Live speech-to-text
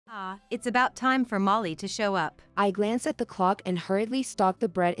it's about time for Molly to show up. I glanced at the clock and hurriedly stalked the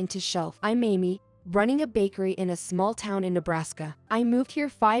bread into shelf. I'm Amy, running a bakery in a small town in Nebraska. I moved here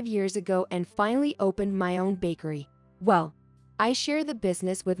 5 years ago and finally opened my own bakery. Well, I share the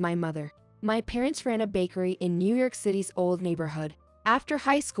business with my mother. My parents ran a bakery in New York City's old neighborhood. After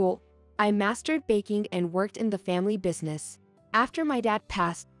high school, I mastered baking and worked in the family business. After my dad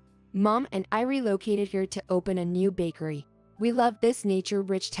passed, Mom and I relocated here to open a new bakery. We loved this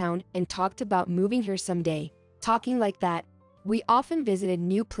nature-rich town and talked about moving here someday. Talking like that, we often visited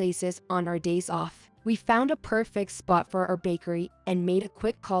new places on our days off. We found a perfect spot for our bakery and made a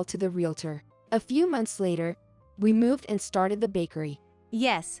quick call to the realtor. A few months later, we moved and started the bakery.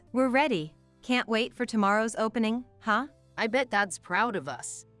 Yes, we're ready. Can't wait for tomorrow's opening, huh? I bet Dad's proud of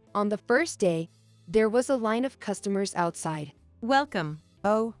us. On the first day, there was a line of customers outside. Welcome.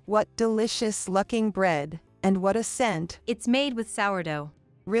 Oh, what delicious-looking bread. And what a scent. It's made with sourdough.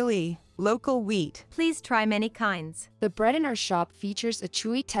 Really, local wheat. Please try many kinds. The bread in our shop features a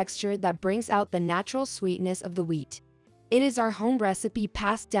chewy texture that brings out the natural sweetness of the wheat. It is our home recipe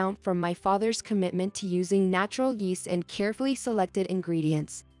passed down from my father's commitment to using natural yeast and carefully selected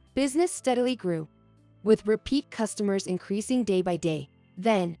ingredients. Business steadily grew, with repeat customers increasing day by day.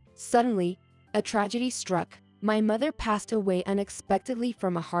 Then, suddenly, a tragedy struck. My mother passed away unexpectedly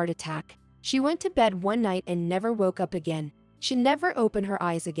from a heart attack. She went to bed one night and never woke up again. She never opened her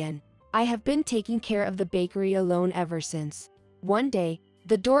eyes again. I have been taking care of the bakery alone ever since. One day,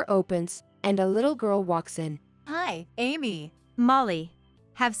 the door opens, and a little girl walks in. Hi, Amy. Molly,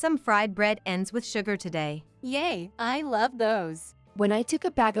 have some fried bread ends with sugar today. Yay, I love those. When I took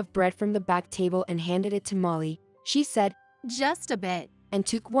a bag of bread from the back table and handed it to Molly, she said, Just a bit. and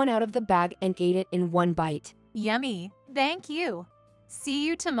took one out of the bag and ate it in one bite. Yummy. Thank you. See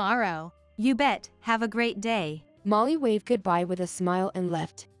you tomorrow. You bet. Have a great day. Molly waved goodbye with a smile and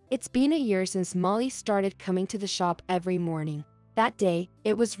left. It's been a year since Molly started coming to the shop every morning. That day,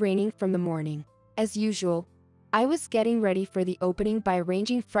 it was raining from the morning. As usual, I was getting ready for the opening by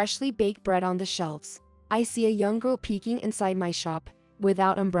arranging freshly baked bread on the shelves. I see a young girl peeking inside my shop,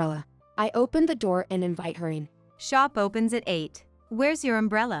 without umbrella. I open the door and invite her in. Shop opens at 8. Where's your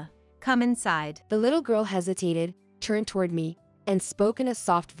umbrella? Come inside. The little girl hesitated, turned toward me, and spoke in a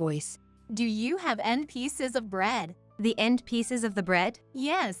soft voice. Do you have end pieces of bread? The end pieces of the bread?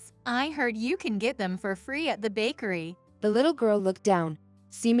 Yes, I heard you can get them for free at the bakery. The little girl looked down,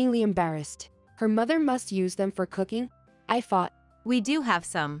 seemingly embarrassed. Her mother must use them for cooking, I thought. We do have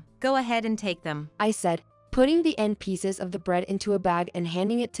some. Go ahead and take them. I said, putting the end pieces of the bread into a bag and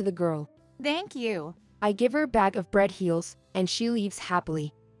handing it to the girl. Thank you. I give her a bag of bread heels, and she leaves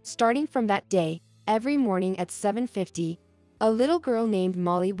happily. Starting from that day, every morning at 7:50, a little girl named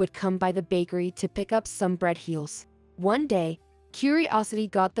Molly would come by the bakery to pick up some bread heels. One day, curiosity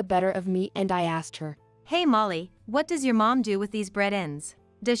got the better of me and I asked her, Hey Molly, what does your mom do with these bread ends?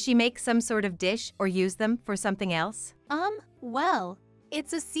 Does she make some sort of dish or use them for something else? Well,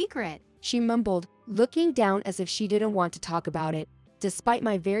 it's a secret. She mumbled, looking down as if she didn't want to talk about it. Despite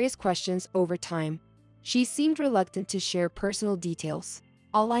my various questions over time, she seemed reluctant to share personal details.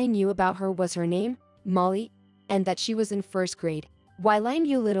 All I knew about her was her name, Molly, and that she was in first grade. While I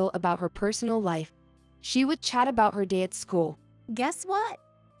knew little about her personal life, she would chat about her day at school. Guess what?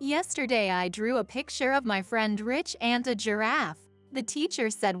 Yesterday I drew a picture of my friend Rich and a giraffe. The teacher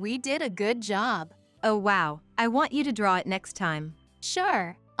said we did a good job. Oh wow, I want you to draw it next time.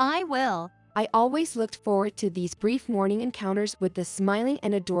 Sure, I will. I always looked forward to these brief morning encounters with the smiling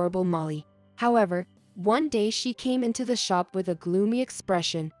and adorable Molly. However, one day she came into the shop with a gloomy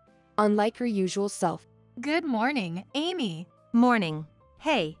expression, unlike her usual self. Good morning, Amy. Morning.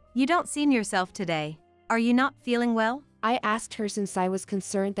 Hey, you don't seem yourself today. Are you not feeling well? I asked her since I was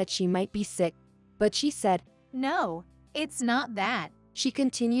concerned that she might be sick, but she said, No, it's not that. She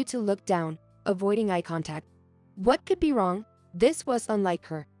continued to look down, avoiding eye contact. What could be wrong? This was unlike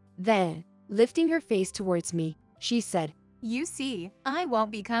her. Then, lifting her face towards me, she said, You see, I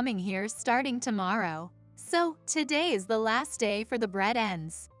won't be coming here starting tomorrow. So, today is the last day for the bread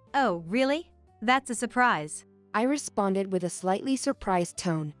ends. Oh, really? That's a surprise. I responded with a slightly surprised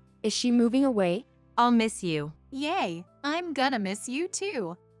tone. Is she moving away? I'll miss you. Yay, I'm gonna miss you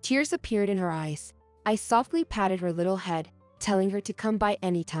too. Tears appeared in her eyes. I softly patted her little head, telling her to come by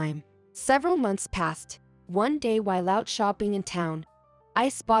anytime. Several months passed. One day while out shopping in town, I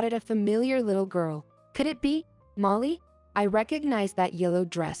spotted a familiar little girl. Could it be Molly? I recognized that yellow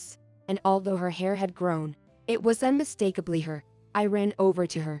dress, and although her hair had grown, it was unmistakably her. I ran over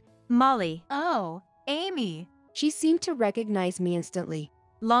to her. Molly. Oh, Amy. She seemed to recognize me instantly.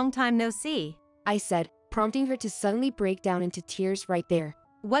 Long time no see. I said, prompting her to suddenly break down into tears right there.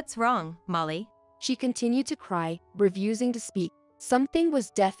 What's wrong, Molly? She continued to cry, refusing to speak. Something was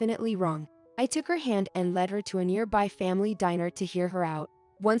definitely wrong. I took her hand and led her to a nearby family diner to hear her out.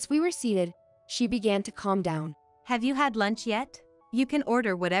 Once we were seated, she began to calm down. Have you had lunch yet? You can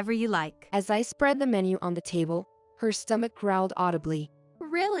order whatever you like. As I spread the menu on the table, her stomach growled audibly.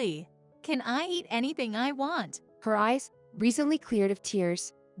 Really? Can I eat anything I want? Her eyes, recently cleared of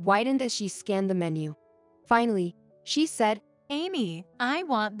tears, widened as she scanned the menu. Finally, she said, Amy, I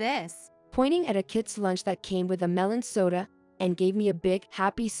want this. pointing at a kid's lunch that came with a melon soda and gave me a big,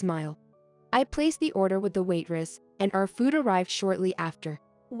 happy smile. I placed the order with the waitress, and our food arrived shortly after.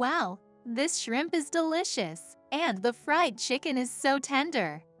 Wow, this shrimp is delicious, and the fried chicken is so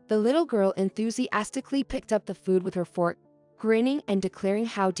tender. The little girl enthusiastically picked up the food with her fork, grinning and declaring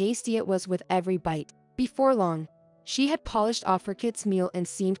how tasty it was with every bite. Before long, she had polished off her kid's meal and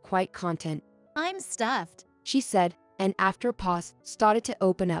seemed quite content. I'm stuffed. She said, and after a pause, started to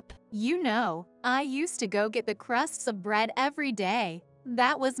open up. You know, I used to go get the crusts of bread every day.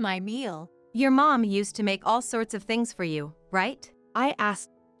 That was my meal. Your mom used to make all sorts of things for you, right? I asked,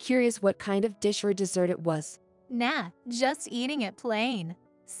 curious what kind of dish or dessert it was. Nah, just eating it plain.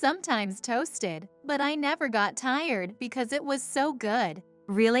 Sometimes toasted, but I never got tired because it was so good.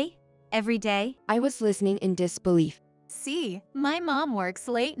 Really? Every day? I was listening in disbelief. See, my mom works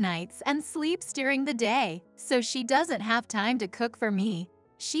late nights and sleeps during the day, so she doesn't have time to cook for me.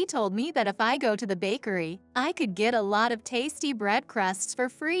 She told me that if I go to the bakery, I could get a lot of tasty bread crusts for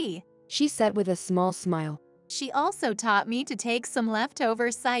free. She said with a small smile. She also taught me to take some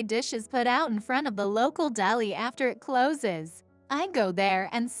leftover side dishes put out in front of the local deli after it closes. I go there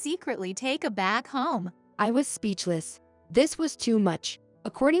and secretly take a bag home. I was speechless. This was too much.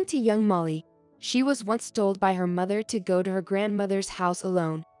 According to young Molly, she was once told by her mother to go to her grandmother's house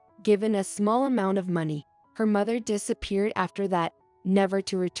alone, given a small amount of money. Her mother disappeared after that, never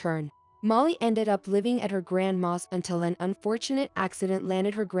to return. Molly ended up living at her grandma's until an unfortunate accident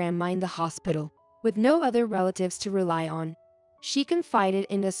landed her grandma in the hospital. With no other relatives to rely on, she confided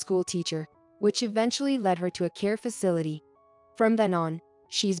in a school teacher, which eventually led her to a care facility. From then on,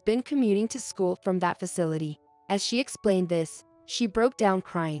 she's been commuting to school from that facility. As she explained this, she broke down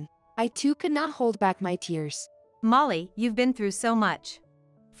crying. I too could not hold back my tears. Molly, you've been through so much.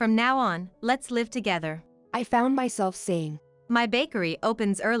 From now on, let's live together. I found myself saying, My bakery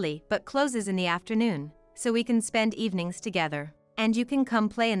opens early but closes in the afternoon, so we can spend evenings together. And you can come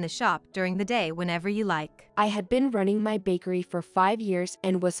play in the shop during the day whenever you like. I had been running my bakery for 5 years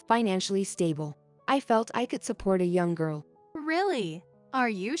and was financially stable. I felt I could support a young girl. Really? Are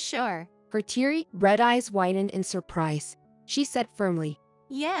you sure? Her teary, red eyes widened in surprise. She said firmly,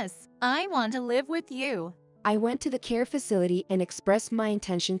 Yes, I want to live with you. I went to the care facility and expressed my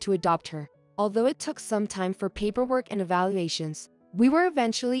intention to adopt her. Although it took some time for paperwork and evaluations, we were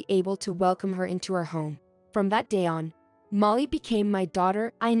eventually able to welcome her into our home. From that day on, Molly became my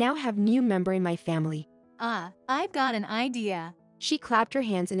daughter. I now have a new member in my family. I've got an idea. She clapped her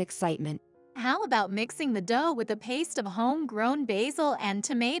hands in excitement. How about mixing the dough with a paste of homegrown basil and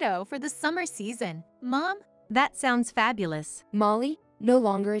tomato for the summer season? Mom? That sounds fabulous. Molly, no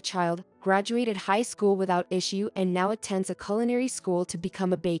longer a child, graduated high school without issue and now attends a culinary school to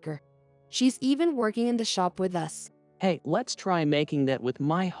become a baker. She's even working in the shop with us. Hey, let's try making that with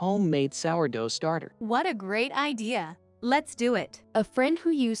my homemade sourdough starter. What a great idea. Let's do it. A friend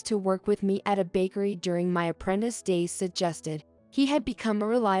who used to work with me at a bakery during my apprentice days suggested. He had become a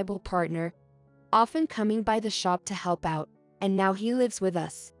reliable partner, often coming by the shop to help out, and now he lives with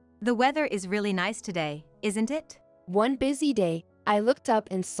us. The weather is really nice today, isn't it? One busy day, I looked up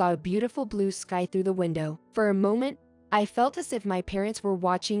and saw a beautiful blue sky through the window. For a moment, I felt as if my parents were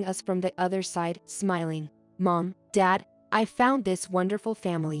watching us from the other side, smiling. Mom, Dad, I found this wonderful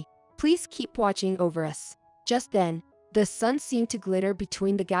family. Please keep watching over us. Just then, the sun seemed to glitter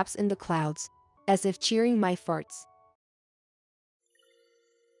between the gaps in the clouds, as if cheering my farts.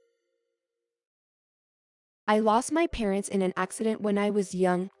 I lost my parents in an accident when I was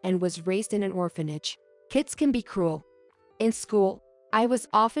young and was raised in an orphanage. Kids can be cruel. In school, I was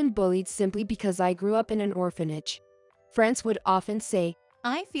often bullied simply because I grew up in an orphanage. Friends would often say,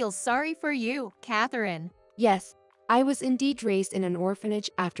 I feel sorry for you, Catherine. yes, I was indeed raised in an orphanage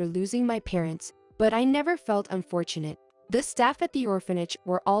after losing my parents, but I never felt unfortunate. The staff at the orphanage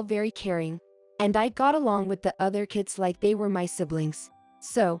were all very caring, and I got along with the other kids like they were my siblings.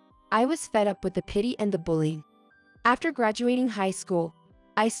 So, I was fed up with the pity and the bullying. After graduating high school,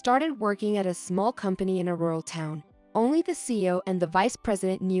 I started working at a small company in a rural town. Only the CEO and the vice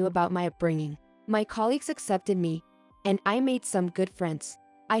president knew about my upbringing. My colleagues accepted me, and I made some good friends.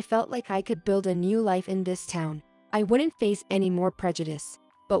 I felt like I could build a new life in this town. I wouldn't face any more prejudice.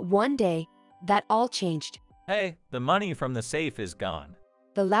 But one day, that all changed. Hey, the money from the safe is gone.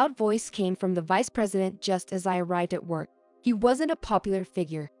 The loud voice came from the vice president just as I arrived at work. He wasn't a popular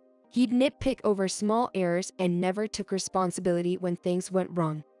figure. He'd nitpick over small errors and never took responsibility when things went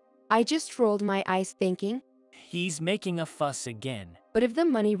wrong. I just rolled my eyes thinking, He's making a fuss again. but if the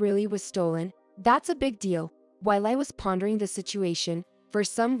money really was stolen, that's a big deal. While I was pondering the situation, for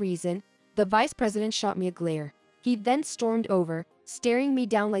some reason, the vice president shot me a glare. He then stormed over, staring me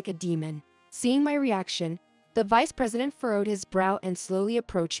down like a demon. Seeing my reaction, the vice president furrowed his brow and slowly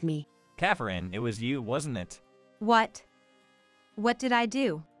approached me. Catherine, it was you, wasn't it? What? What did I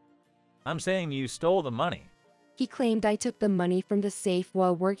do? I'm saying you stole the money. He claimed I took the money from the safe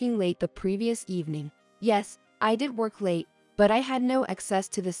while working late the previous evening. Yes, I did work late, but I had no access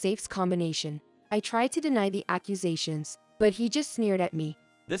to the safe's combination. I tried to deny the accusations, but he just sneered at me.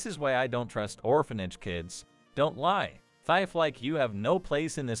 This is why I don't trust orphanage kids. Don't lie. Thief like you have no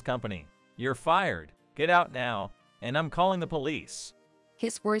place in this company. You're fired. Get out now, and I'm calling the police.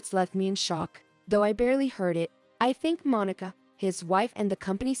 His words left me in shock. Though I barely heard it, I think Monica, his wife and the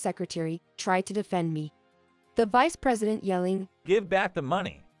company secretary, tried to defend me. The vice president yelling, Give back the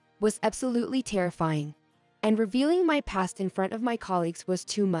money. was absolutely terrifying. And revealing my past in front of my colleagues was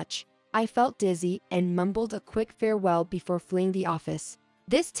too much. I felt dizzy and mumbled a quick farewell before fleeing the office.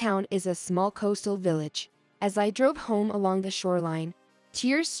 This town is a small coastal village. As I drove home along the shoreline,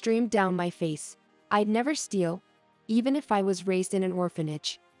 tears streamed down my face. I'd never steal, even if I was raised in an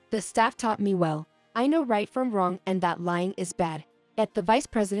orphanage. The staff taught me well. I know right from wrong and that lying is bad. Yet the vice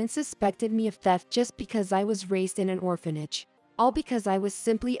president suspected me of theft just because I was raised in an orphanage. All because I was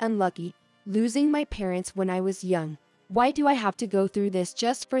simply unlucky, losing my parents when I was young. Why do I have to go through this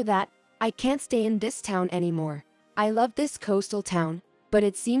just for that? I can't stay in this town anymore. I love this coastal town, but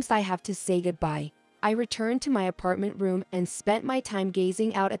it seems I have to say goodbye. I returned to my apartment room and spent my time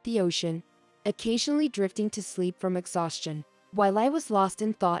gazing out at the ocean, occasionally drifting to sleep from exhaustion. While I was lost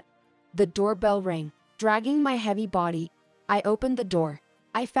in thought, the doorbell rang. Dragging my heavy body, I opened the door.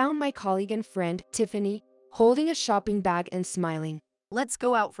 I found my colleague and friend, Tiffany, holding a shopping bag and smiling. Let's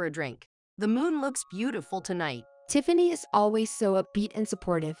go out for a drink. The moon looks beautiful tonight. Tiffany is always so upbeat and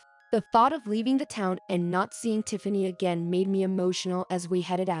supportive. The thought of leaving the town and not seeing Tiffany again made me emotional as we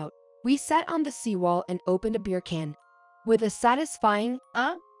headed out. We sat on the seawall and opened a beer can. With a satisfying,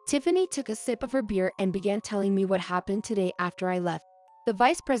 Tiffany took a sip of her beer and began telling me what happened today after I left. The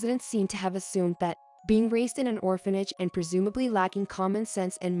vice president seemed to have assumed that, being raised in an orphanage and presumably lacking common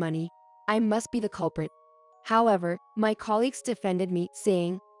sense and money, I must be the culprit. However, my colleagues defended me,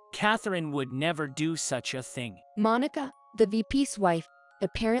 saying, Catherine would never do such a thing. Monica, the VP's wife,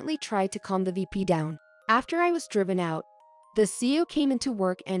 apparently tried to calm the VP down. After I was driven out, the CEO came into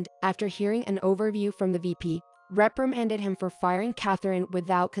work and, after hearing an overview from the VP, reprimanded him for firing Catherine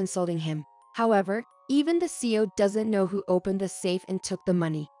without consulting him. However, even the CEO doesn't know who opened the safe and took the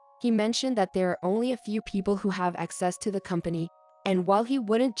money. He mentioned that there are only a few people who have access to the company, and while he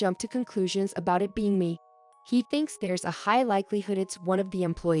wouldn't jump to conclusions about it being me, he thinks there's a high likelihood it's one of the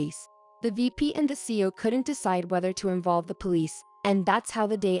employees. The VP and the CEO couldn't decide whether to involve the police, and that's how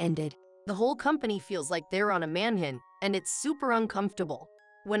the day ended. The whole company feels like they're on a manhunt, and it's super uncomfortable.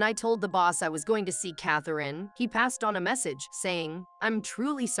 When I told the boss I was going to see Catherine, he passed on a message saying, I'm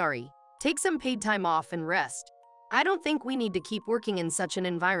truly sorry. Take some paid time off and rest. I don't think we need to keep working in such an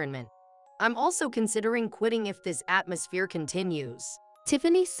environment. I'm also considering quitting if this atmosphere continues.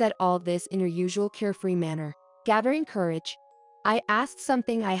 Tiffany said all this in her usual carefree manner. Gathering courage, I asked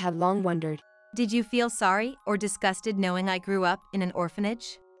something I had long wondered. Did you feel sorry or disgusted knowing I grew up in an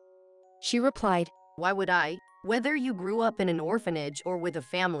orphanage? She replied, Why would I? Whether you grew up in an orphanage or with a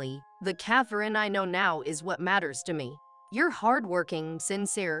family, the Catherine I know now is what matters to me. You're hardworking,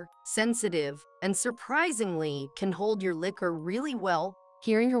 sincere, sensitive, and surprisingly can hold your liquor really well.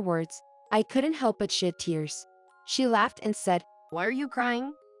 Hearing her words, I couldn't help but shed tears. She laughed and said, Why are you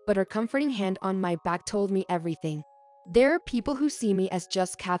crying? but her comforting hand on my back told me everything. There are people who see me as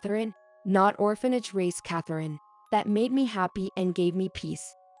just Catherine, not orphanage-raised Catherine. That made me happy and gave me peace.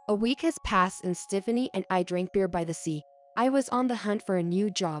 A week has passed and Tiffany and I drank beer by the sea. I was on the hunt for a new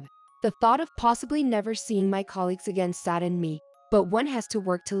job. The thought of possibly never seeing my colleagues again saddened me, but one has to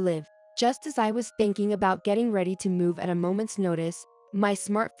work to live. Just as I was thinking about getting ready to move at a moment's notice, my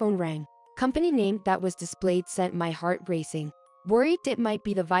smartphone rang. Company name that was displayed sent my heart racing. Worried it might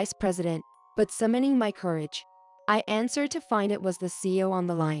be the vice president, but summoning my courage, I answered to find it was the CEO on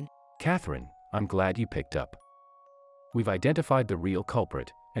the line. Catherine, I'm glad you picked up. We've identified the real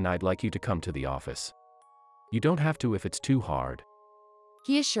culprit, and I'd like you to come to the office. You don't have to if it's too hard.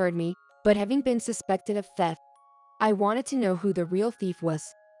 He assured me, but having been suspected of theft, I wanted to know who the real thief was.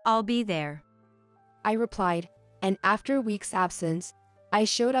 I'll be there. I replied, and after a week's absence, I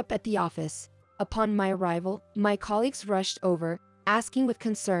showed up at the office. Upon my arrival, my colleagues rushed over, asking with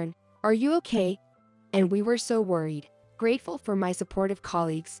concern, "Are you okay?" And we were so worried. Grateful for my supportive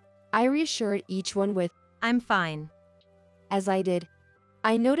colleagues, I reassured each one with, I'm fine. As I did,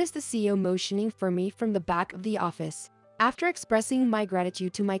 I noticed the CEO motioning for me from the back of the office. After expressing my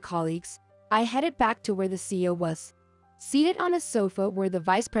gratitude to my colleagues, I headed back to where the CEO was. Seated on a sofa were the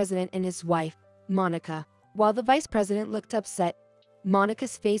vice president and his wife, Monica. While the vice president looked upset,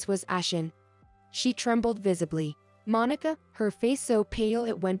 Monica's face was ashen. She trembled visibly. Monica, her face so pale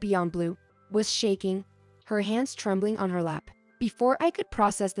it went beyond blue, was shaking, her hands trembling on her lap. Before I could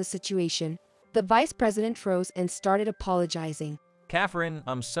process the situation, the vice president froze and started apologizing. Catherine,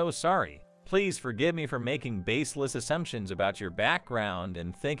 I'm so sorry. Please forgive me for making baseless assumptions about your background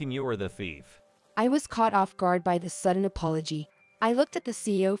and thinking you were the thief. I was caught off guard by this sudden apology. I looked at the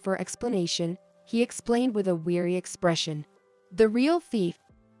CEO for explanation. He explained with a weary expression. The real thief,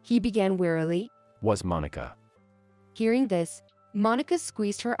 he began wearily, Was Monica. Hearing this, Monica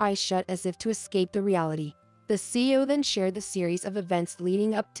squeezed her eyes shut as if to escape the reality. The CEO then shared the series of events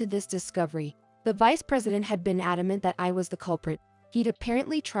leading up to this discovery. The vice president had been adamant that I was the culprit. He'd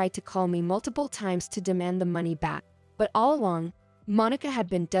apparently tried to call me multiple times to demand the money back. But all along, Monica had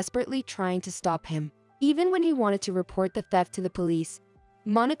been desperately trying to stop him. Even when he wanted to report the theft to the police,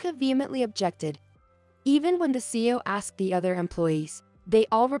 Monica vehemently objected. Even when the CEO asked the other employees, they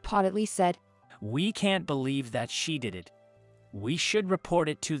all reportedly said, We can't believe that she did it. We should report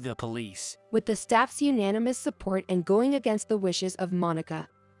it to the police. With the staff's unanimous support and going against the wishes of Monica,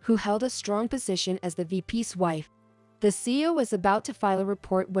 who held a strong position as the VP's wife, the CEO was about to file a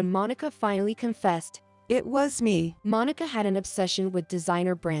report when Monica finally confessed. It was me. Monica had an obsession with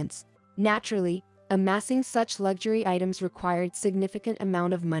designer brands. Naturally, amassing such luxury items required significant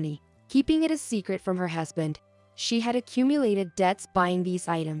amount of money. Keeping it a secret from her husband, she had accumulated debts buying these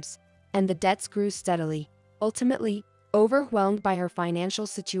items, and the debts grew steadily. Ultimately, overwhelmed by her financial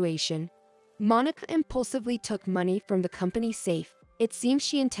situation, Monica impulsively took money from the company safe. It seems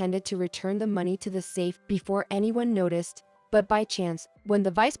she intended to return the money to the safe before anyone noticed, but by chance, when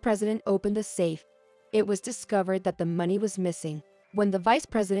the vice president opened the safe, it was discovered that the money was missing. When the vice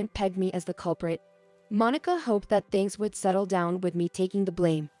president pegged me as the culprit, Monica hoped that things would settle down with me taking the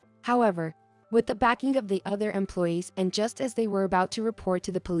blame. However, with the backing of the other employees and just as they were about to report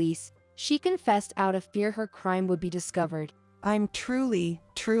to the police, she confessed out of fear her crime would be discovered. I'm truly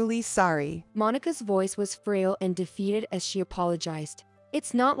sorry. Monica's voice was frail and defeated as she apologized.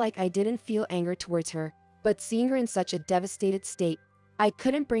 It's not like I didn't feel anger towards her, but seeing her in such a devastated state, I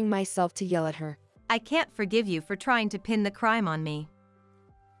couldn't bring myself to yell at her. I can't forgive you for trying to pin the crime on me.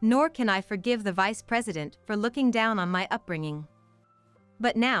 Nor can I forgive the vice president for looking down on my upbringing.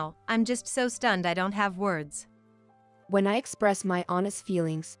 But now, I'm just so stunned I don't have words. When I expressed my honest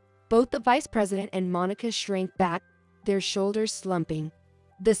feelings, both the vice president and Monica shrank back, their shoulders slumping.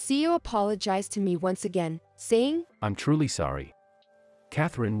 The CEO apologized to me once again, saying, I'm truly sorry.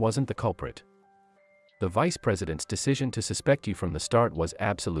 Catherine wasn't the culprit. The vice president's decision to suspect you from the start was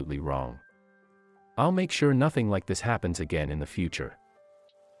absolutely wrong. I'll make sure nothing like this happens again in the future.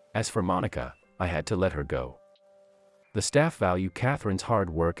 As for Monica, I had to let her go. The staff value Catherine's hard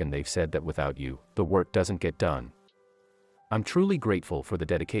work and they've said that without you, the work doesn't get done. I'm truly grateful for the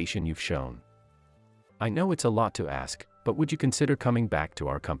dedication you've shown. I know it's a lot to ask, but would you consider coming back to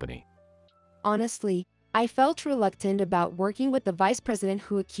our company? Honestly, I felt reluctant about working with the vice president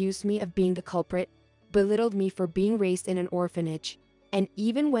who accused me of being the culprit, belittled me for being raised in an orphanage, and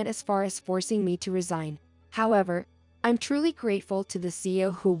even went as far as forcing me to resign. However, I'm truly grateful to the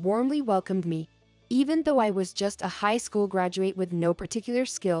CEO who warmly welcomed me, even though I was just a high school graduate with no particular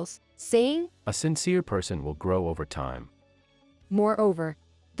skills, saying, A sincere person will grow over time. Moreover,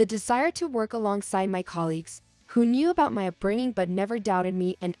 the desire to work alongside my colleagues, who knew about my upbringing but never doubted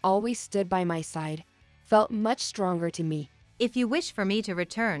me and always stood by my side, felt much stronger to me. If you wish for me to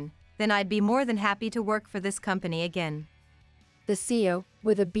return, then I'd be more than happy to work for this company again. The CEO,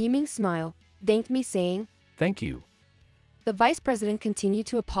 with a beaming smile, thanked me saying, Thank you. The vice president continued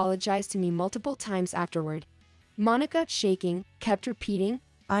to apologize to me multiple times afterward. Monica, shaking, kept repeating,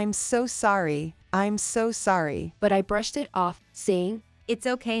 I'm so sorry. I'm so sorry. but I brushed it off, saying, It's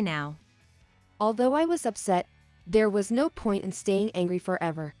okay now. although I was upset, there was no point in staying angry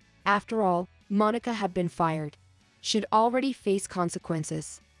forever. After all, Monica had been fired. She'd already faced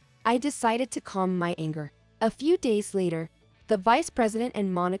consequences. I decided to calm my anger. A few days later, the vice president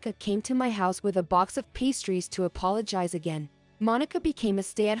and Monica came to my house with a box of pastries to apologize again. Monica became a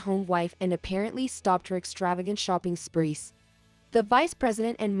stay-at-home wife and apparently stopped her extravagant shopping sprees. The vice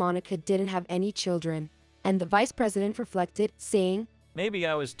president and Monica didn't have any children, and the vice president reflected, saying, Maybe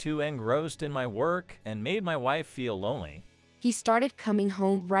I was too engrossed in my work and made my wife feel lonely. he started coming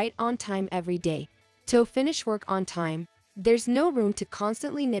home right on time every day. To finish work on time, there's no room to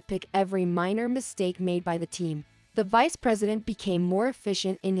constantly nitpick every minor mistake made by the team. The vice president became more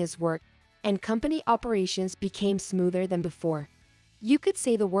efficient in his work, and company operations became smoother than before. You could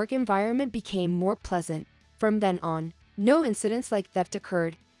say the work environment became more pleasant. From then on, no incidents like theft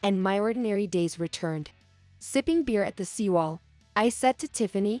occurred, and my ordinary days returned. Sipping beer at the seawall, I said to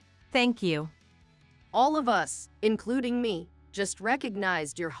Tiffany, Thank you. All of us, including me, just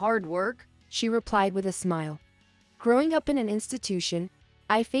recognized your hard work. She replied with a smile. Growing up in an institution,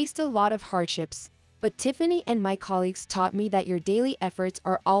 I faced a lot of hardships, but Tiffany and my colleagues taught me that your daily efforts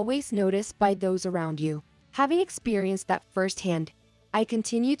are always noticed by those around you. Having experienced that firsthand, I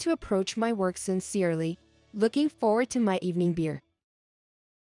continue to approach my work sincerely, looking forward to my evening beer.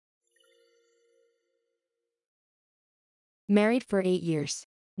 Married for 8 years.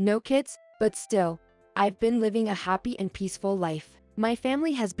 No kids, but still, I've been living a happy and peaceful life. My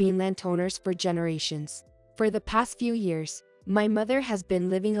family has been landowners for generations. For the past few years, my mother has been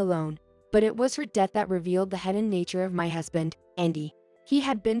living alone, but it was her death that revealed the hidden nature of my husband, Andy. He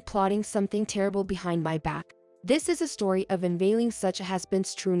had been plotting something terrible behind my back. This is a story of unveiling such a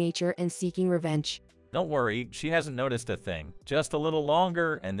husband's true nature and seeking revenge. Don't worry, she hasn't noticed a thing. Just a little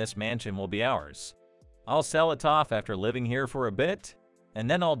longer and this mansion will be ours. I'll sell it off after living here for a bit, and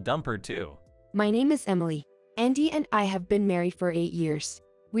then I'll dump her too. My name is Emily. Andy and I have been married for 8 years.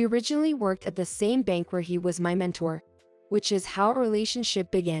 We originally worked at the same bank where he was my mentor, which is how our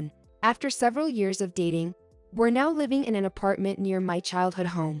relationship began. After several years of dating, we're now living in an apartment near my childhood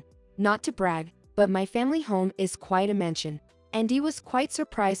home. Not to brag, but my family home is quite a mansion. Andy was quite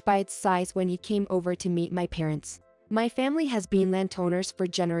surprised by its size when he came over to meet my parents. My family has been landowners for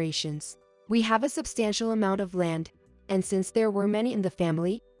generations. We have a substantial amount of land, and since there were many in the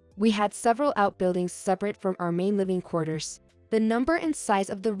family, we had several outbuildings separate from our main living quarters. The number and size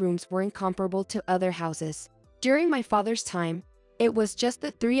of the rooms were incomparable to other houses. During my father's time, it was just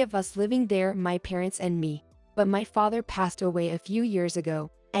the 3 of us living there, my parents and me. But my father passed away a few years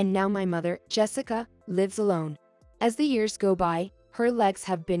ago, and now my mother, Jessica, lives alone. As the years go by, her legs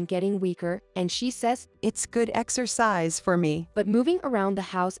have been getting weaker, and she says, It's good exercise for me. but moving around the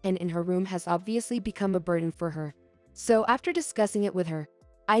house and in her room has obviously become a burden for her. So after discussing it with her,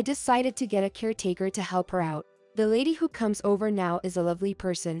 I decided to get a caretaker to help her out. The lady who comes over now is a lovely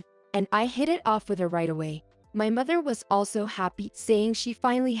person, and I hit it off with her right away. My mother was also happy, saying she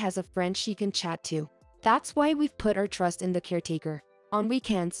finally has a friend she can chat to. That's why we've put our trust in the caretaker. On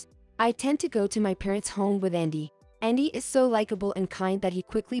weekends, I tend to go to my parents' home with Andy. Andy is so likable and kind that he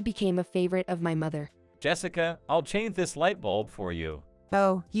quickly became a favorite of my mother. Jessica, I'll change this light bulb for you.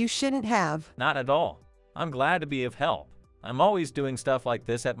 Oh, you shouldn't have. Not at all. I'm glad to be of help. I'm always doing stuff like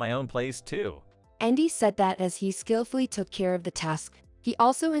this at my own place too. Andy said that as he skillfully took care of the task. He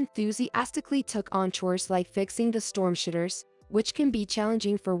also enthusiastically took on chores like fixing the storm shutters, which can be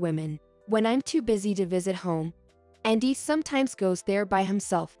challenging for women. When I'm too busy to visit home, Andy sometimes goes there by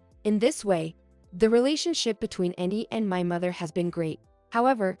himself. In this way, the relationship between Andy and my mother has been great.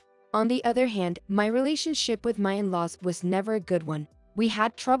 However, on the other hand, my relationship with my in-laws was never a good one. We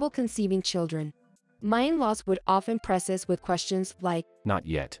had trouble conceiving children. My in-laws would often press us with questions like, Not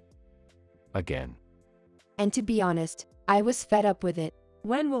yet. Again. and to be honest, I was fed up with it.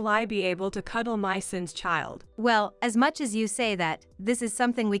 When will I be able to cuddle my son's child? Well, as much as you say that, this is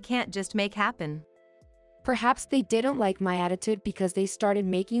something we can't just make happen. Perhaps they didn't like my attitude because they started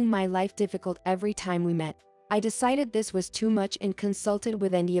making my life difficult every time we met. I decided this was too much and consulted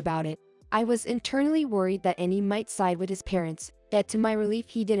with Andy about it. I was internally worried that Andy might side with his parents, yet to my relief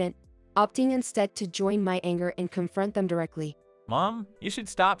he didn't, opting instead to join my anger and confront them directly. Mom, you should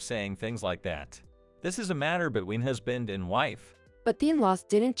stop saying things like that. This is a matter between husband and wife. But the in-laws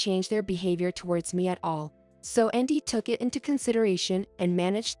didn't change their behavior towards me at all. So Andy took it into consideration and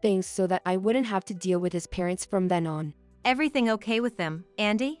managed things so that I wouldn't have to deal with his parents from then on. Everything okay with them,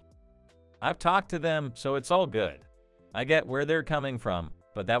 Andy? I've talked to them, so it's all good. I get where they're coming from,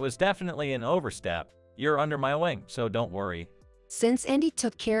 but that was definitely an overstep. You're under my wing, so don't worry. Since Andy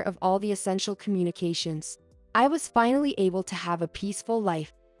took care of all the essential communications, I was finally able to have a peaceful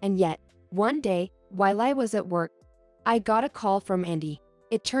life. And yet, one day, while I was at work, I got a call from Andy.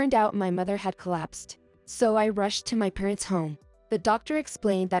 It turned out my mother had collapsed. So I rushed to my parents' home. The doctor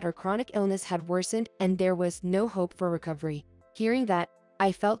explained that her chronic illness had worsened and there was no hope for recovery. Hearing that,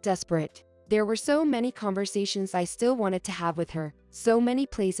 I felt desperate. There were so many conversations I still wanted to have with her, so many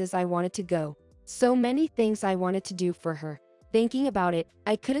places I wanted to go, so many things I wanted to do for her. Thinking about it,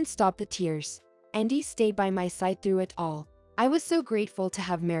 I couldn't stop the tears. Andy stayed by my side through it all. I was so grateful to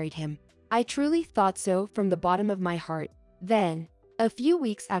have married him. I truly thought so from the bottom of my heart. Then, a few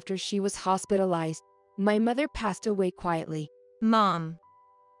weeks after she was hospitalized, my mother passed away quietly. Mom.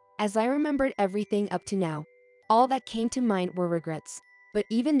 As I remembered everything up to now, all that came to mind were regrets. But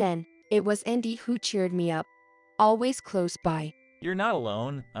even then, it was Andy who cheered me up, always close by. You're not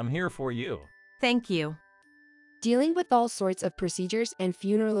alone. I'm here for you. Thank you. Dealing with all sorts of procedures and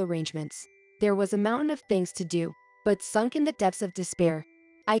funeral arrangements, there was a mountain of things to do, but sunk in the depths of despair,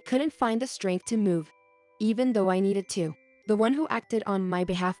 I couldn't find the strength to move, even though I needed to. The one who acted on my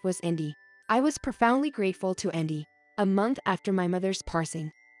behalf was Andy. I was profoundly grateful to Andy. A month after my mother's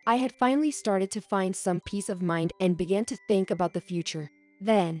passing, I had finally started to find some peace of mind and began to think about the future.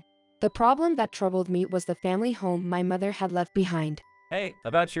 Then, the problem that troubled me was the family home my mother had left behind. Hey,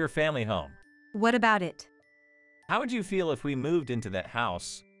 about your family home. What about it? How would you feel if we moved into that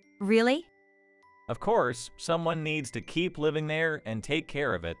house? Really? Of course, someone needs to keep living there and take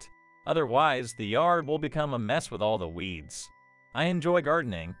care of it. Otherwise, the yard will become a mess with all the weeds. I enjoy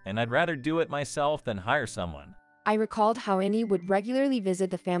gardening, and I'd rather do it myself than hire someone. I recalled how Andy would regularly visit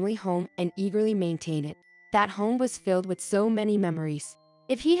the family home and eagerly maintain it. That home was filled with so many memories.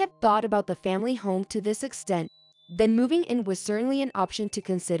 If he had thought about the family home to this extent, then moving in was certainly an option to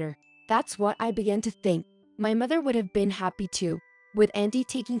consider. That's what I began to think. My mother would have been happy too, with Andy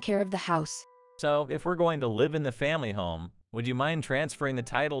taking care of the house. So, if we're going to live in the family home, would you mind transferring the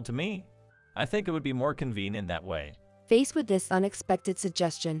title to me? I think it would be more convenient that way. Faced with this unexpected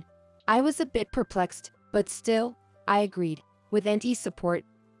suggestion, I was a bit perplexed, but still, I agreed. With Andy's support,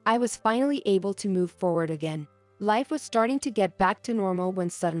 I was finally able to move forward again. Life was starting to get back to normal when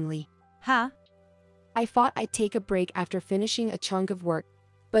suddenly, I thought I'd take a break after finishing a chunk of work,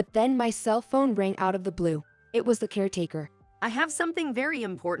 but then my cell phone rang out of the blue. It was the caretaker. I have something very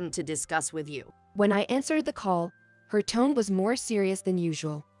important to discuss with you. When I answered the call, her tone was more serious than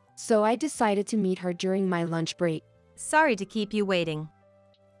usual, so I decided to meet her during my lunch break. Sorry to keep you waiting.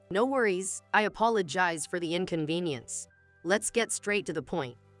 No worries, I apologize for the inconvenience. Let's get straight to the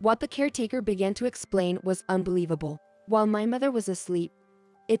point. What the caretaker began to explain was unbelievable. While my mother was asleep,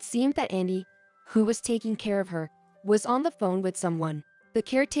 it seemed that Andy, who was taking care of her, was on the phone with someone. The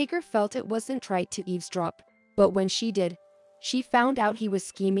caretaker felt it wasn't right to eavesdrop, but when she did, she found out he was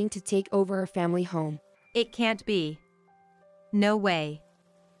scheming to take over her family home. It can't be. No way.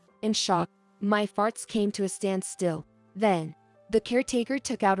 In shock, my farts came to a standstill. Then, the caretaker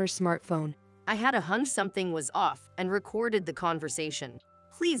took out her smartphone. I had a hunch something was off and recorded the conversation.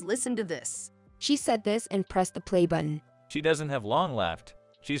 Please listen to this. She said this and pressed the play button. She doesn't have long left.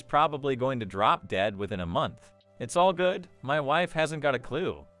 She's probably going to drop dead within a month. It's all good. My wife hasn't got a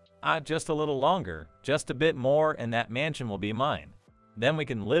clue. Just a little longer, just a bit more, and that mansion will be mine. Then we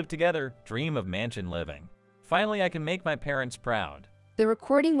can live together, dream of mansion living. Finally, I can make my parents proud. The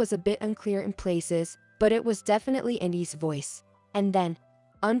recording was a bit unclear in places, but it was definitely Andy's voice. And then,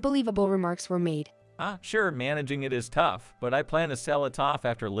 unbelievable remarks were made. Sure, managing it is tough, but I plan to sell it off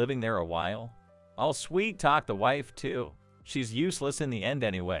after living there a while. I'll sweet talk the wife too. She's useless in the end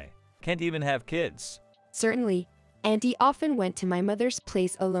anyway. Can't even have kids. Certainly, Andy often went to my mother's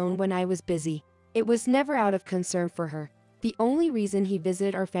place alone when I was busy. It was never out of concern for her. The only reason he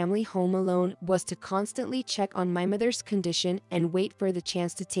visited our family home alone was to constantly check on my mother's condition and wait for the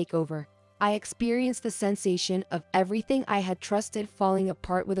chance to take over. I experienced the sensation of everything I had trusted falling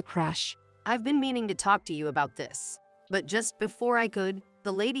apart with a crash. I've been meaning to talk to you about this, but just before I could,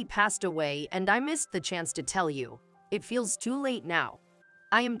 the lady passed away and I missed the chance to tell you. It feels too late now.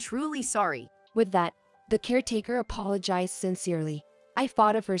 I am truly sorry. With that, the caretaker apologized sincerely. I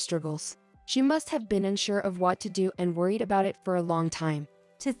thought of her struggles. She must have been unsure of what to do and worried about it for a long time.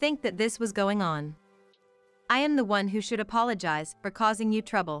 To think that this was going on. I am the one who should apologize for causing you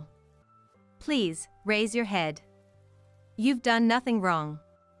trouble. Please, raise your head. You've done nothing wrong.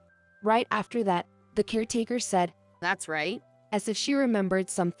 Right after that, the caretaker said, That's right. as if she remembered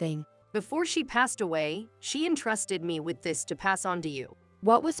something. Before she passed away, she entrusted me with this to pass on to you.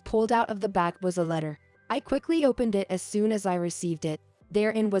 What was pulled out of the back was a letter. I quickly opened it as soon as I received it.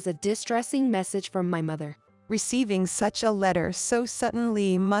 Therein was a distressing message from my mother. Receiving such a letter so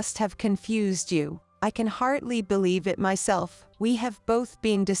suddenly must have confused you. I can hardly believe it myself. We have both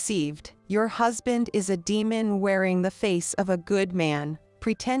been deceived. Your husband is a demon wearing the face of a good man.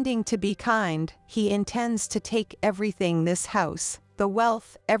 Pretending to be kind, he intends to take everything, this house, the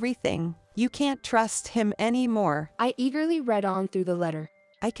wealth, everything. You can't trust him anymore. I eagerly read on through the letter.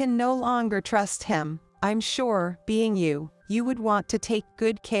 I can no longer trust him. I'm sure, being you, you would want to take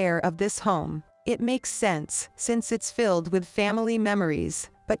good care of this home. It makes sense, since it's filled with family memories,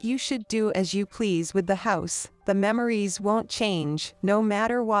 but you should do as you please with the house. The memories won't change, no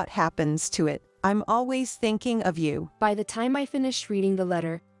matter what happens to it. I'm always thinking of you. By the time I finished reading the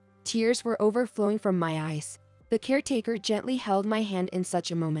letter, tears were overflowing from my eyes. The caretaker gently held my hand in such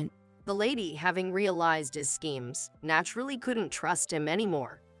a moment. The lady, having realized his schemes, naturally couldn't trust him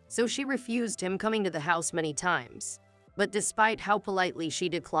anymore, so she refused him coming to the house many times. But despite how politely she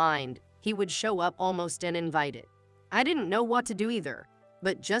declined, he would show up almost uninvited. I didn't know what to do either,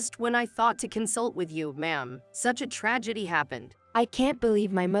 but just when I thought to consult with you, ma'am, such a tragedy happened. I can't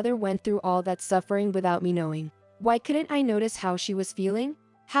believe my mother went through all that suffering without me knowing. Why couldn't I notice how she was feeling?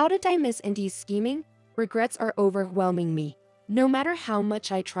 How did I miss Andy's scheming? Regrets are overwhelming me. No matter how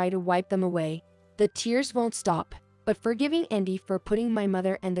much I try to wipe them away, the tears won't stop. But forgiving Andy for putting my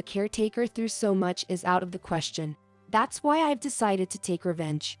mother and the caretaker through so much is out of the question. That's why I've decided to take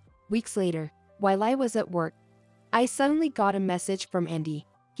revenge. Weeks later, while I was at work, I suddenly got a message from Andy.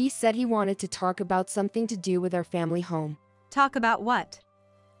 He said he wanted to talk about something to do with our family home. Talk about what?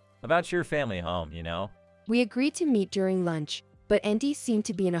 About your family home, you know. We agreed to meet during lunch, but Andy seemed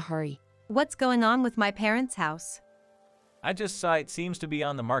to be in a hurry. What's going on with my parents' house? I just saw it seems to be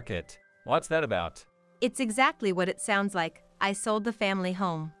on the market. What's that about? It's exactly what it sounds like. I sold the family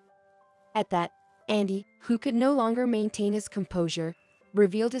home. At that, Andy, who could no longer maintain his composure,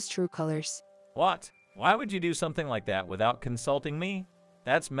 revealed his true colors. What? Why would you do something like that without consulting me?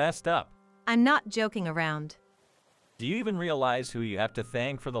 That's messed up. I'm not joking around. Do you even realize who you have to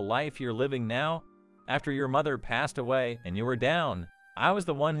thank for the life you're living now? After your mother passed away and you were down, I was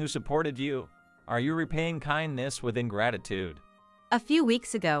the one who supported you. Are you repaying kindness with ingratitude? A few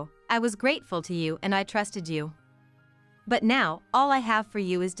weeks ago, I was grateful to you and I trusted you. But now, all I have for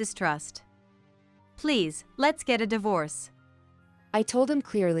you is distrust. Please, let's get a divorce. I told him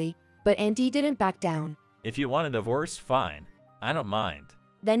clearly, but Andy didn't back down. If you want a divorce, fine. I don't mind.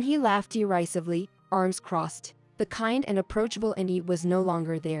 Then he laughed derisively, arms crossed. The kind and approachable Andy was no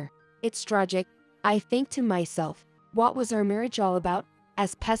longer there. It's tragic, I think to myself. What was our marriage all about?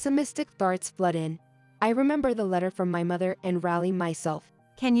 As pessimistic thoughts flood in, I remember the letter from my mother and rally myself.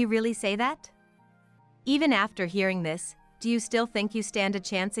 Can you really say that? Even after hearing this, do you still think you stand a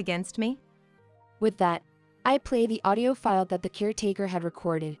chance against me? With that, I play the audio file that the caretaker had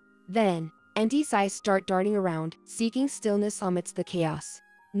recorded. Then, Andy's eyes start darting around, seeking stillness amidst the chaos.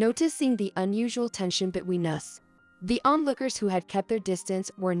 Noticing the unusual tension between us, the onlookers who had kept their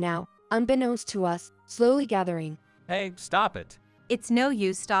distance were now, unbeknownst to us, slowly gathering. Hey, stop it. It's no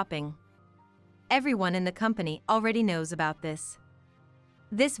use stopping. Everyone in the company already knows about this.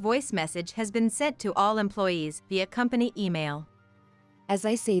 This voice message has been sent to all employees via company email. As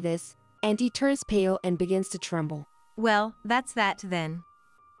I say this, Andy turns pale and begins to tremble. Well, that's that then.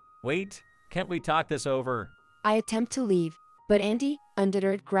 Wait, can't we talk this over? I attempt to leave, but Andy,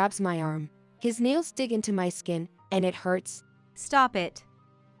 undeterred, grabs my arm. His nails dig into my skin, and it hurts. Stop it.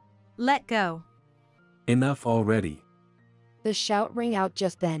 Let go. Enough already. The shout rang out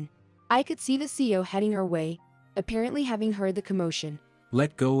just then. I could see the CEO heading our way, apparently having heard the commotion.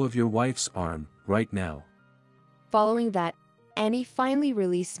 Let go of your wife's arm, right now. Following that, Annie finally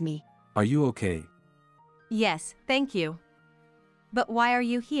released me. Are you okay? Yes, thank you. But why are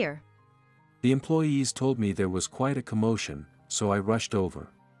you here? The employees told me there was quite a commotion, so I rushed over.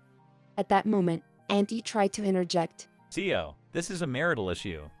 At that moment, Andy tried to interject. CEO, this is a marital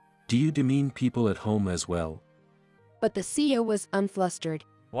issue. Do you demean people at home as well? But the CEO was unflustered.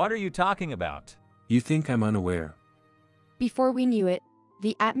 What are you talking about? You think I'm unaware? Before we knew it,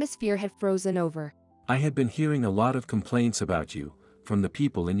 the atmosphere had frozen over. I had been hearing a lot of complaints about you, from the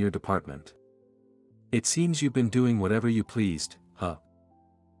people in your department. It seems you've been doing whatever you pleased, huh?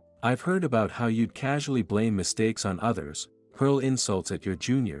 I've heard about how you'd casually blame mistakes on others, hurl insults at your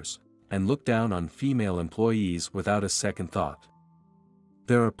juniors, and look down on female employees without a second thought.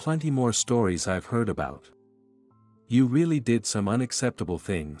 There are plenty more stories I've heard about. You really did some unacceptable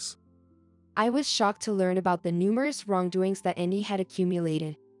things. I was shocked to learn about the numerous wrongdoings that Andy had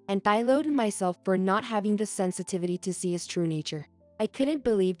accumulated, and I loathed myself for not having the sensitivity to see his true nature. I couldn't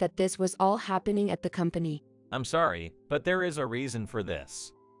believe that this was all happening at the company. I'm sorry, but there is a reason for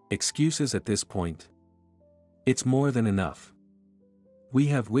this. Excuses at this point? It's more than enough. We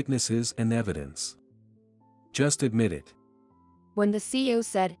have witnesses and evidence. Just admit it. When the CEO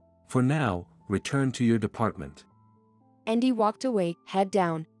said, For now, return to your department. Andy walked away, head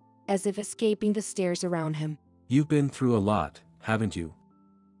down, as if escaping the stares around him. You've been through a lot, haven't you?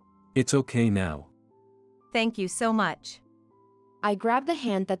 It's okay now. Thank you so much. I grabbed the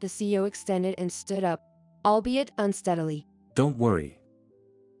hand that the CEO extended and stood up, albeit unsteadily. Don't worry.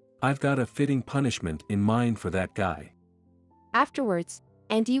 I've got a fitting punishment in mind for that guy. Afterwards,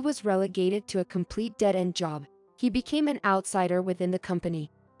 Andy was relegated to a complete dead-end job. He became an outsider within the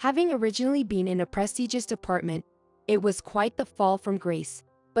company. Having originally been in a prestigious department, it was quite the fall from grace.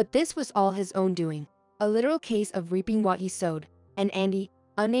 But this was all his own doing. A literal case of reaping what he sowed. And Andy,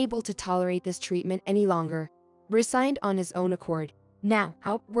 unable to tolerate this treatment any longer, resigned on his own accord. Now,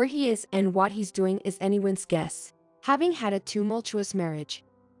 where he is and what he's doing is anyone's guess. Having had a tumultuous marriage,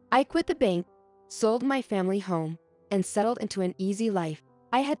 I quit the bank, sold my family home, and settled into an easy life.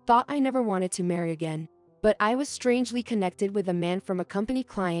 I had thought I never wanted to marry again, but I was strangely connected with a man from a company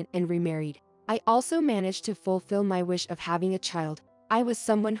client and remarried. I also managed to fulfill my wish of having a child. I was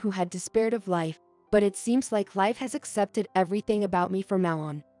someone who had despaired of life, but it seems like life has accepted everything about me from now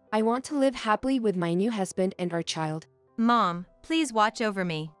on. I want to live happily with my new husband and our child. Mom, please watch over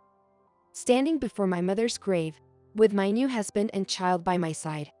me. Standing before my mother's grave, with my new husband and child by my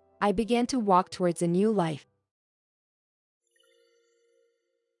side, I began to walk towards a new life.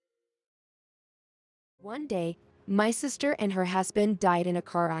 One day, my sister and her husband died in a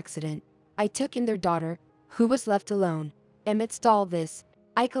car accident. I took in their daughter, who was left alone. Amidst all this,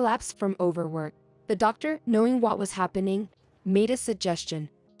 I collapsed from overwork. The doctor, knowing what was happening, made a suggestion.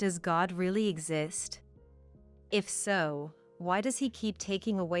 Does God really exist? If so, why does he keep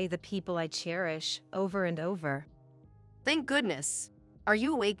taking away the people I cherish over and over? Thank goodness. Are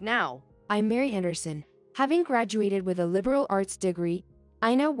you awake now? I'm Mary Anderson. Having graduated with a liberal arts degree,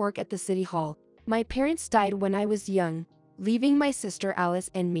 I now work at the City Hall. My parents died when I was young, leaving my sister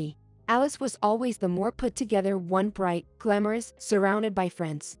Alice and me. Alice was always the more put-together one, bright, glamorous, surrounded by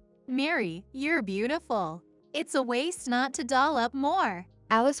friends. Mary, you're beautiful. It's a waste not to doll up more.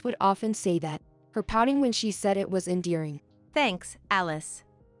 Alice would often say that, her pouting when she said it was endearing. Thanks, Alice.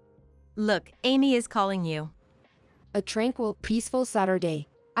 Look, Amy is calling you. A tranquil, peaceful Saturday.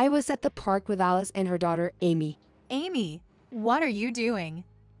 I was at the park with Alice and her daughter, Amy. Amy, what are you doing?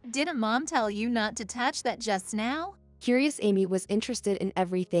 Didn't Mom tell you not to touch that just now? Curious Amy was interested in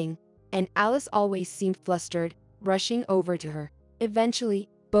everything, and Alice always seemed flustered, rushing over to her. Eventually,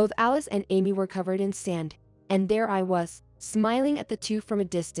 both Alice and Amy were covered in sand, and there I was, smiling at the two from a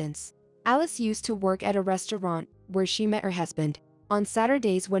distance. Alice used to work at a restaurant where she met her husband. On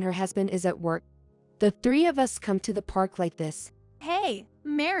Saturdays when her husband is at work, the three of us come to the park like this. Hey,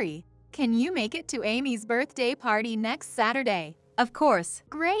 Mary, can you make it to Amy's birthday party next Saturday? Of course.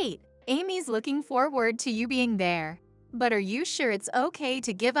 Great! Amy's looking forward to you being there. But are you sure it's okay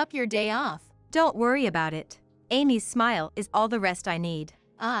to give up your day off? Don't worry about it. Amy's smile is all the rest I need.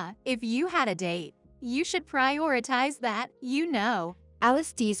 If you had a date, you should prioritize that, you know.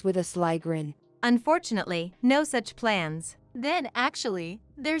 Alice teased with a sly grin. Unfortunately, no such plans. Then actually,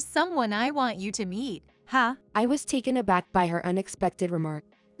 there's someone I want you to meet. Huh? I was taken aback by her unexpected remark.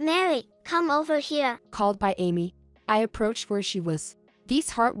 Mary, come over here, called by Amy. I approached where she was.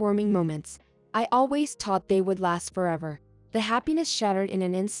 These heartwarming moments, I always thought they would last forever. The happiness shattered in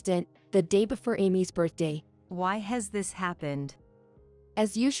an instant, the day before Amy's birthday. Why has this happened?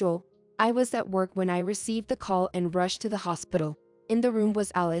 As usual, I was at work when I received the call and rushed to the hospital. In the room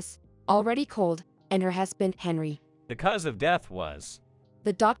was Alice, already cold, and her husband, Henry. The cause of death was...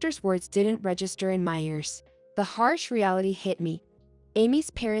 The doctor's words didn't register in my ears. The harsh reality hit me. Amy's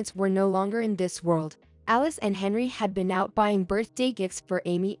parents were no longer in this world. Alice and Henry had been out buying birthday gifts for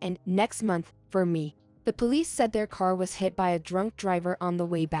Amy and, next month, for me. The police said their car was hit by a drunk driver on the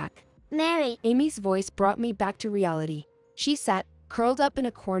way back. Mary. Amy's voice brought me back to reality. She sat, curled up in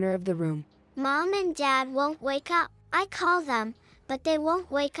a corner of the room. Mom and Dad won't wake up. I call them, but they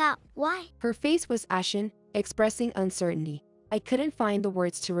won't wake up. Why? Her face was ashen, expressing uncertainty. I couldn't find the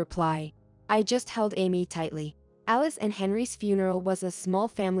words to reply. I just held Amy tightly. Alice and Henry's funeral was a small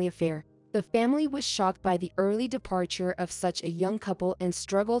family affair. The family was shocked by the early departure of such a young couple and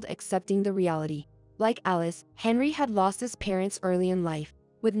struggled accepting the reality. Like Alice, Henry had lost his parents early in life.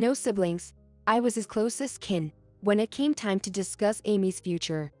 With no siblings, I was his closest kin. When it came time to discuss Amy's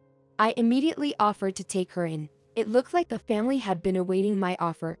future, I immediately offered to take her in. It looked like the family had been awaiting my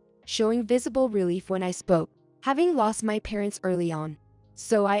offer, showing visible relief when I spoke. Having lost my parents early on,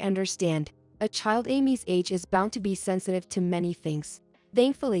 so I understand. A child Amy's age is bound to be sensitive to many things.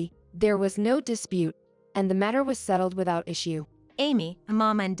 Thankfully, there was no dispute, and the matter was settled without issue. Amy,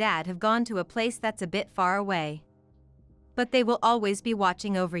 Mom and Dad have gone to a place that's a bit far away. But they will always be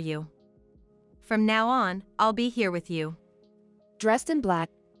watching over you. From now on, I'll be here with you. Dressed in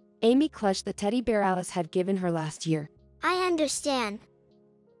black, Amy clutched the teddy bear Alice had given her last year. I understand,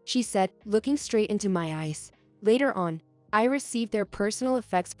 she said, looking straight into my eyes. Later on, I received their personal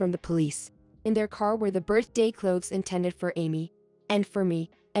effects from the police. In their car were the birthday clothes intended for Amy, and for me,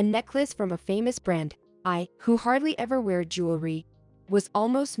 a necklace from a famous brand. I, who hardly ever wear jewelry, was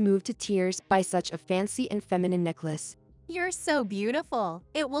almost moved to tears by such a fancy and feminine necklace. You're so beautiful.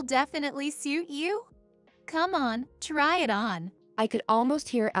 It will definitely suit you. Come on, try it on. I could almost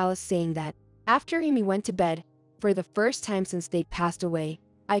hear Alice saying that. After Amy went to bed, for the first time since they'd passed away,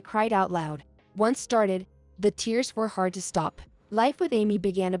 I cried out loud. Once started, the tears were hard to stop. Life with Amy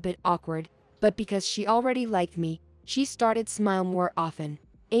began a bit awkward, but because she already liked me, she started to smile more often.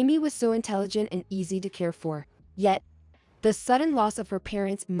 Amy was so intelligent and easy to care for. Yet, the sudden loss of her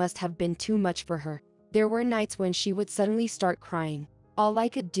parents must have been too much for her. There were nights when she would suddenly start crying. All I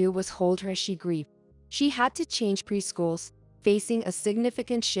could do was hold her as she grieved. She had to change preschools, facing a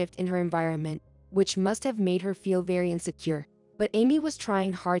significant shift in her environment, which must have made her feel very insecure. But Amy was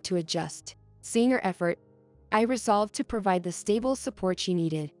trying hard to adjust. Seeing her effort, I resolved to provide the stable support she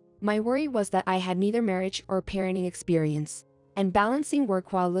needed. My worry was that I had neither marriage or parenting experience, and balancing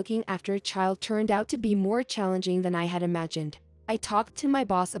work while looking after a child turned out to be more challenging than I had imagined. I talked to my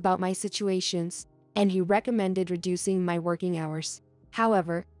boss about my situations, and he recommended reducing my working hours.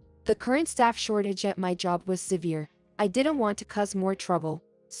 However, the current staff shortage at my job was severe. I didn't want to cause more trouble,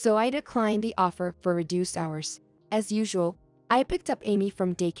 so I declined the offer for reduced hours. As usual, I picked up Amy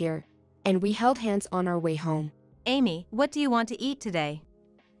from daycare, and we held hands on our way home. Amy, what do you want to eat today?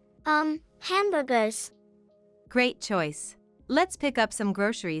 Hamburgers. Great choice. Let's pick up some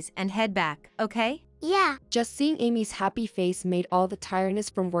groceries and head back, okay? Yeah. Just seeing Amy's happy face made all the tiredness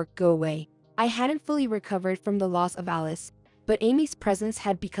from work go away. I hadn't fully recovered from the loss of Alice, but Amy's presence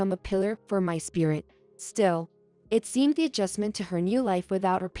had become a pillar for my spirit. Still, it seemed the adjustment to her new life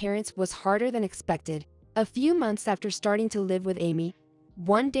without her parents was harder than expected. A few months after starting to live with Amy,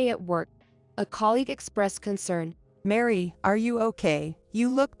 one day at work, a colleague expressed concern. Mary, are you okay? You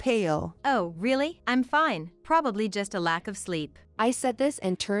look pale. Oh, really? I'm fine. Probably just a lack of sleep. I said this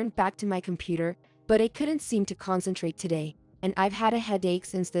and turned back to my computer, but I couldn't seem to concentrate today, and I've had a headache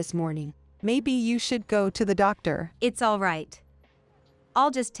since this morning. Maybe you should go to the doctor. It's all right.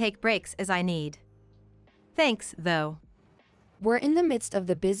 I'll just take breaks as I need. Thanks, though. We're in the midst of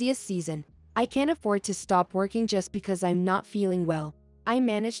the busiest season. I can't afford to stop working just because I'm not feeling well. I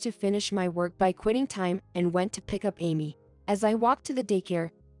managed to finish my work by quitting time and went to pick up Amy. As I walked to the daycare,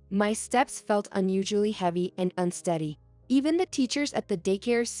 my steps felt unusually heavy and unsteady. Even the teachers at the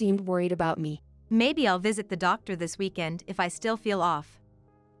daycare seemed worried about me. Maybe I'll visit the doctor this weekend if I still feel off.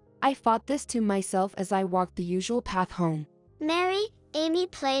 I thought this to myself as I walked the usual path home. Mary, Amy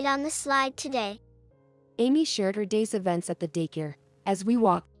played on the slide today. Amy shared her day's events at the daycare. As we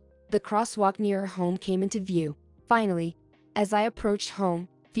walked, the crosswalk near her home came into view. Finally, as I approached home,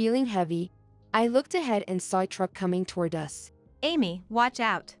 feeling heavy, I looked ahead and saw a truck coming toward us. Amy, watch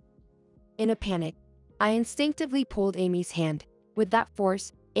out. In a panic, I instinctively pulled Amy's hand. With that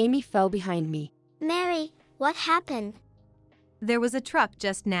force, Amy fell behind me. Mary, what happened? There was a truck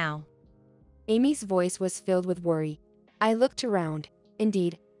just now. Amy's voice was filled with worry. I looked around.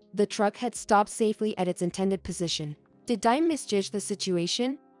 Indeed, the truck had stopped safely at its intended position. Did I misjudge the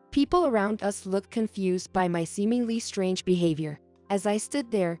situation? People around us looked confused by my seemingly strange behavior. As I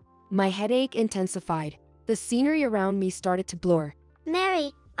stood there, my headache intensified. The scenery around me started to blur.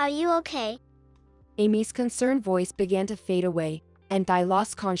 Mary, are you okay? Amy's concerned voice began to fade away, and I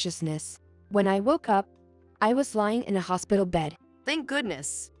lost consciousness. When I woke up, I was lying in a hospital bed. Thank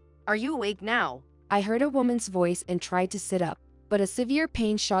goodness. Are you awake now? I heard a woman's voice and tried to sit up, but a severe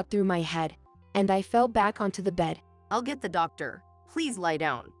pain shot through my head, and I fell back onto the bed. I'll get the doctor. Please lie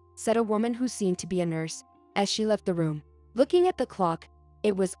down, said a woman who seemed to be a nurse, as she left the room. Looking at the clock,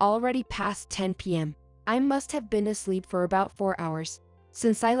 it was already past 10 p.m. I must have been asleep for about 4 hours,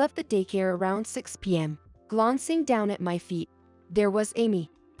 since I left the daycare around 6 p.m. Glancing down at my feet, there was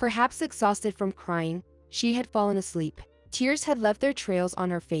Amy. Perhaps exhausted from crying, she had fallen asleep. Tears had left their trails on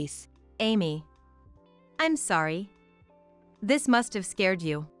her face. Amy. I'm sorry. This must have scared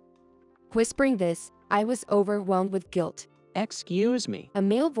you. Whispering this, I was overwhelmed with guilt. Excuse me. A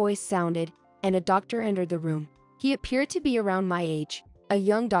male voice sounded, and a doctor entered the room. He appeared to be around my age, a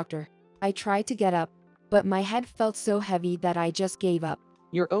young doctor. I tried to get up, but my head felt so heavy that I just gave up.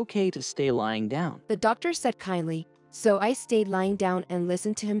 You're okay to stay lying down. The doctor said kindly, so I stayed lying down and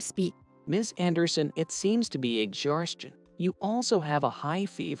listened to him speak. Miss Anderson, it seems to be exhaustion. You also have a high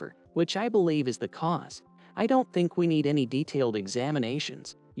fever, which I believe is the cause. I don't think we need any detailed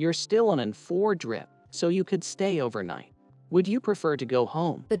examinations. You're still on an 4 drip, so you could stay overnight. Would you prefer to go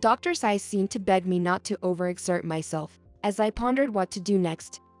home? The doctor's eyes seemed to beg me not to overexert myself. As I pondered what to do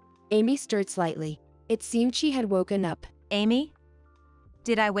next, Amy stirred slightly. It seemed she had woken up. Amy?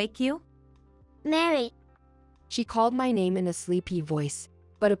 Did I wake you? Mary. She called my name in a sleepy voice.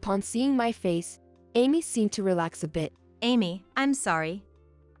 but upon seeing my face, Amy seemed to relax a bit. Amy, I'm sorry.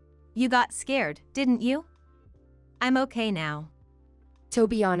 You got scared, didn't you? I'm okay now. To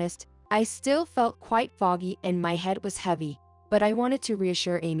be honest, I still felt quite foggy and my head was heavy, but I wanted to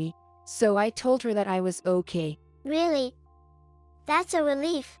reassure Amy, so I told her that I was okay. Really? That's a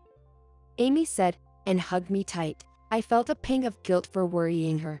relief. Amy said, and hugged me tight. I felt a pang of guilt for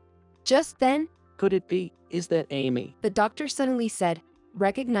worrying her. Just then, Could it be? Is that Amy? the doctor suddenly said,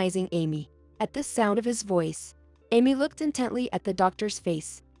 recognizing Amy. At the sound of his voice, Amy looked intently at the doctor's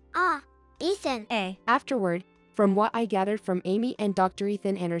face. Ah, Ethan. Afterward, from what I gathered from Amy and Dr.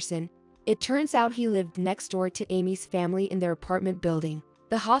 Ethan Anderson, it turns out he lived next door to Amy's family in their apartment building.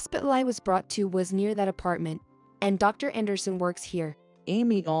 The hospital I was brought to was near that apartment, and Dr. Anderson works here.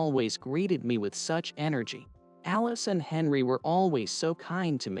 Amy always greeted me with such energy. Alice and Henry were always so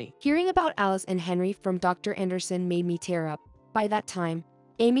kind to me. Hearing about Alice and Henry from Dr. Anderson made me tear up. By that time,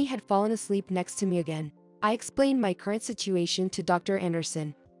 Amy had fallen asleep next to me again. I explained my current situation to Dr.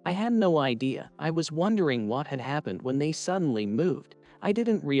 Anderson. I had no idea. I was wondering what had happened when they suddenly moved. I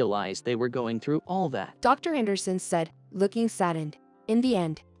didn't realize they were going through all that. Dr. Anderson said, looking saddened. In the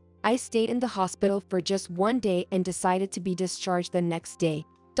end, I stayed in the hospital for just one day and decided to be discharged the next day.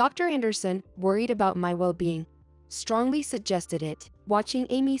 Dr. Anderson, worried about my well-being, strongly suggested it. Watching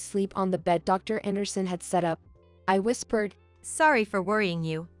Amy sleep on the bed Dr. Anderson had set up, I whispered, Sorry for worrying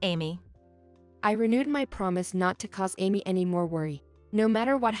you, Amy. I renewed my promise not to cause Amy any more worry. No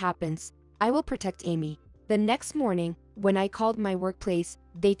matter what happens, I will protect Amy. The next morning, when I called my workplace,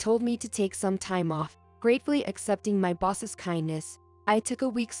 they told me to take some time off. Gratefully accepting my boss's kindness, I took a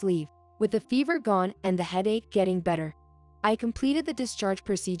week's leave. With the fever gone and the headache getting better, I completed the discharge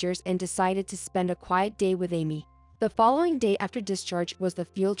procedures and decided to spend a quiet day with Amy. The following day after discharge was the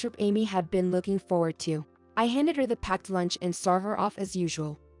field trip Amy had been looking forward to. I handed her the packed lunch and saw her off as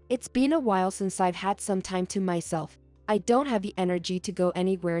usual. It's been a while since I've had some time to myself. I don't have the energy to go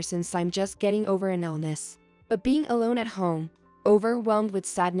anywhere since I'm just getting over an illness. But being alone at home, overwhelmed with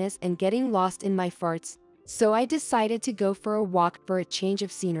sadness and getting lost in my farts, so I decided to go for a walk for a change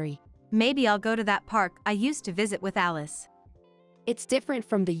of scenery. Maybe I'll go to that park I used to visit with Alice. It's different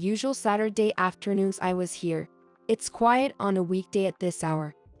from the usual Saturday afternoons I was here. It's quiet on a weekday at this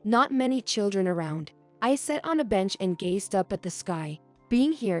hour. Not many children around. I sat on a bench and gazed up at the sky.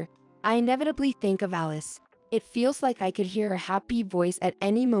 Being here, I inevitably think of Alice. It feels like I could hear her happy voice at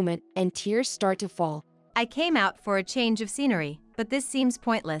any moment and tears start to fall. I came out for a change of scenery, but this seems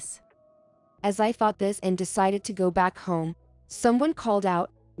pointless. As I thought this and decided to go back home, someone called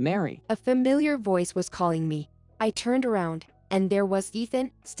out, Mary. A familiar voice was calling me. I turned around, and there was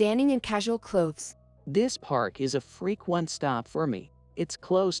Ethan, standing in casual clothes. This park is a frequent stop for me. It's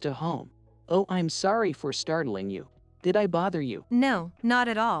close to home. Oh, I'm sorry for startling you. Did I bother you? No, not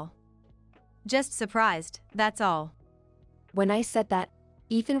at all. Just surprised, that's all. When I said that,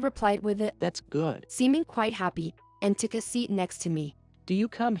 Ethan replied with it, That's good. seeming quite happy, and took a seat next to me. Do you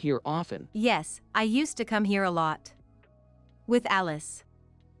come here often? Yes, I used to come here a lot. With Alice.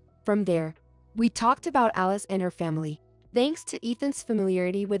 From there, we talked about Alice and her family. Thanks to Ethan's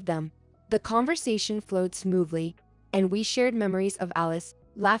familiarity with them, the conversation flowed smoothly, and we shared memories of Alice,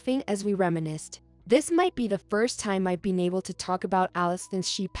 laughing as we reminisced. This might be the first time I've been able to talk about Alice since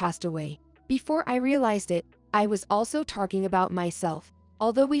she passed away. Before I realized it, I was also talking about myself.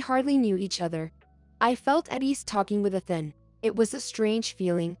 Although we hardly knew each other, I felt at ease talking with Ethan. It was a strange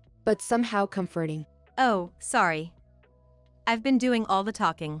feeling, but somehow comforting. Oh, sorry. I've been doing all the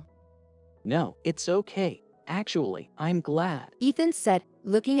talking. No, it's okay. Actually, I'm glad. Ethan said,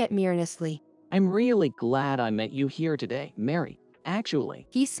 looking at me earnestly. I'm really glad I met you here today, Mary. Actually,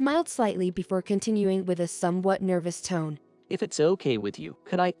 He smiled slightly before continuing with a somewhat nervous tone. if it's okay with you,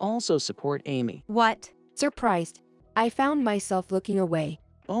 could I also support Amy? What? Surprised, I found myself looking away.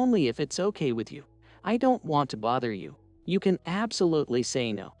 Only if it's okay with you. I don't want to bother you. You can absolutely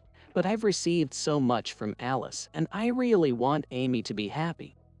say no. But I've received so much from Alice, and I really want Amy to be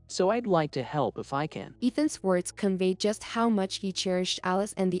happy. So I'd like to help if I can. Ethan's words conveyed just how much he cherished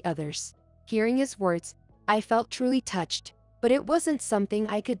Alice and the others. Hearing his words, I felt truly touched, but it wasn't something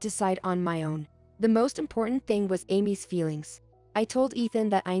I could decide on my own. The most important thing was Amy's feelings. I told Ethan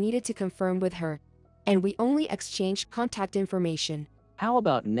that I needed to confirm with her, and we only exchanged contact information. How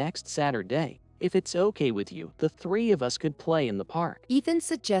about next Saturday? If it's okay with you, the three of us could play in the park. Ethan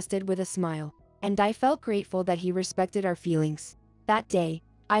suggested with a smile, and I felt grateful that he respected our feelings. That day,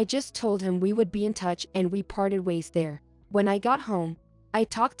 I just told him we would be in touch and we parted ways there. When I got home, I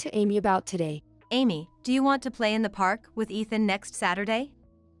talked to Amy about today. Amy, do you want to play in the park with Ethan next Saturday?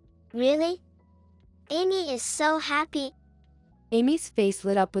 Really? Amy is so happy. Amy's face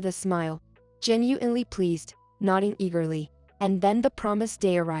lit up with a smile, genuinely pleased, nodding eagerly. And then the promised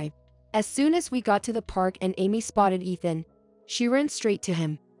day arrived. As soon as we got to the park and Amy spotted Ethan, she ran straight to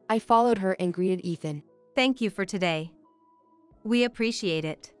him. I followed her and greeted Ethan. Thank you for today. We appreciate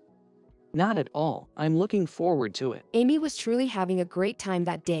it. Not at all. I'm looking forward to it. Amy was truly having a great time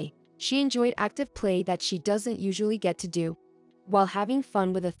that day. She enjoyed active play that she doesn't usually get to do, while having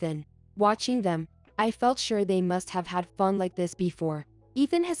fun with Ethan. Watching them, I felt sure they must have had fun like this before.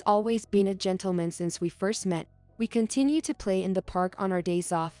 Ethan has always been a gentleman since we first met. We continue to play in the park on our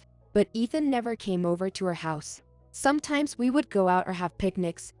days off, but Ethan never came over to our house. Sometimes we would go out or have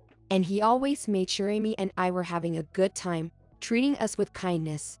picnics, and he always made sure Amy and I were having a good time, treating us with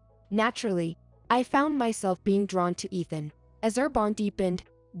kindness. Naturally, I found myself being drawn to Ethan. As our bond deepened,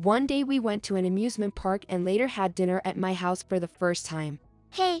 one day we went to an amusement park and later had dinner at my house for the first time.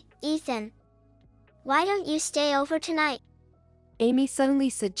 Hey, Ethan. Why don't you stay over tonight? Amy suddenly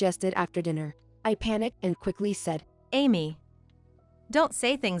suggested after dinner. I panicked and quickly said, Amy, don't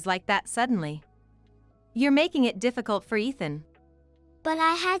say things like that suddenly. You're making it difficult for Ethan. But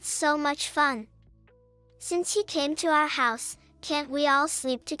I had so much fun. Since he came to our house, can't we all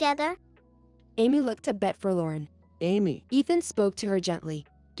sleep together? Amy looked a bit forlorn. Amy, Ethan spoke to her gently.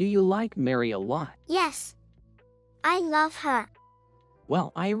 do you like Mary a lot? Yes. I love her.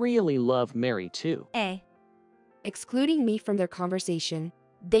 Well, I really love Mary too. Excluding me from their conversation,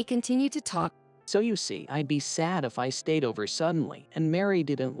 they continued to talk. So you see, I'd be sad if I stayed over suddenly and Mary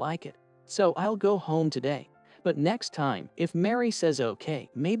didn't like it. So I'll go home today. But next time, if Mary says okay,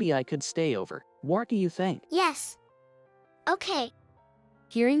 maybe I could stay over. What do you think? Yes. Okay.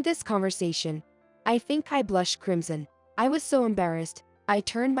 Hearing this conversation, I think I blushed crimson. I was so embarrassed, I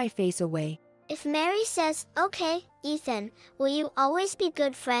turned my face away. If Mary says, okay, Ethan, will you always be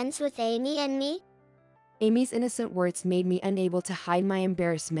good friends with Amy and me? Amy's innocent words made me unable to hide my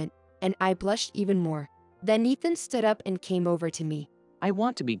embarrassment, and I blushed even more. Then Ethan stood up and came over to me. I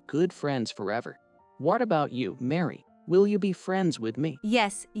want to be good friends forever. What about you, Mary? Will you be friends with me?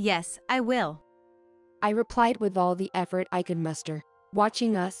 Yes, I will. I replied with all the effort I could muster.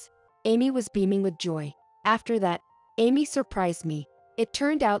 Watching us, Amy was beaming with joy. After that, Amy surprised me. It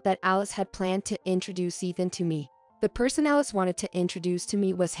turned out that Alice had planned to introduce Ethan to me. The person Alice wanted to introduce to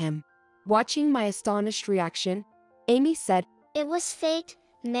me was him. Watching my astonished reaction, Amy said, It was fate,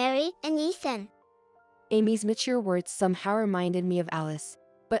 Mary and Ethan. Amy's mature words somehow reminded me of Alice,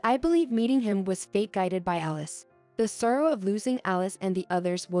 but I believe meeting him was fate guided by Alice. The sorrow of losing Alice and the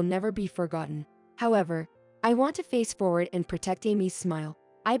others will never be forgotten. However, I want to face forward and protect Amy's smile.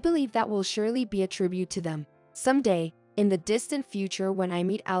 I believe that will surely be a tribute to them. Someday, in the distant future when I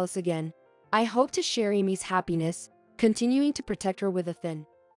meet Alice again, I hope to share Amy's happiness, continuing to protect her with Ethan.